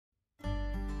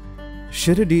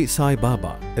Shirdi Sai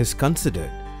Baba is considered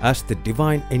as the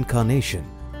divine incarnation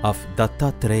of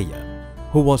Dattatreya,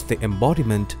 who was the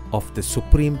embodiment of the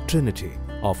Supreme Trinity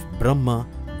of Brahma,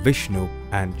 Vishnu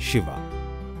and Shiva.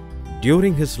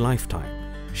 During his lifetime,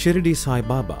 Shirdi Sai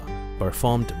Baba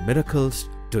performed miracles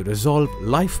to resolve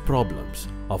life problems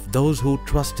of those who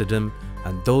trusted him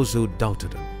and those who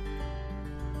doubted him.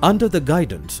 Under the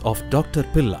guidance of Dr.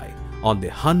 Pillai, on the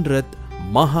 100th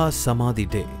Maha Samadhi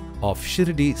Day of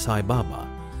Shirdi Sai Baba,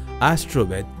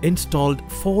 AstroVed installed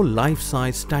 4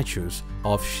 life-size statues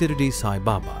of Shirdi Sai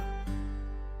Baba.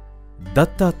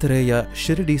 Dattatreya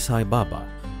Shirdi Sai Baba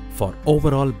for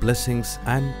overall blessings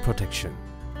and protection.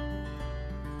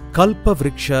 Kalpa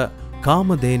Vriksha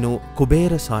Kamadhenu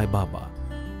Kubera Sai Baba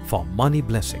for money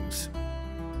blessings.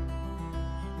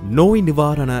 Noi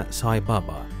Nivarana Sai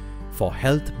Baba for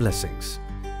health blessings.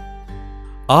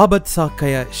 Abad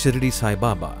Sakaya Shirdi Sai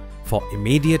Baba for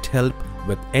immediate help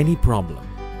with any problem.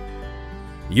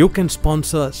 You can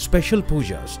sponsor special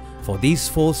pujas for these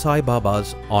 4 Sai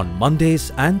Babas on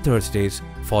Mondays and Thursdays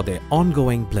for their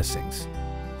ongoing blessings.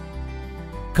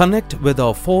 Connect with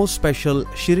our 4 special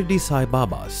Shirdi Sai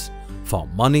Babas for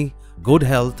money, good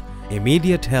health,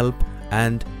 immediate help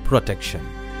and protection.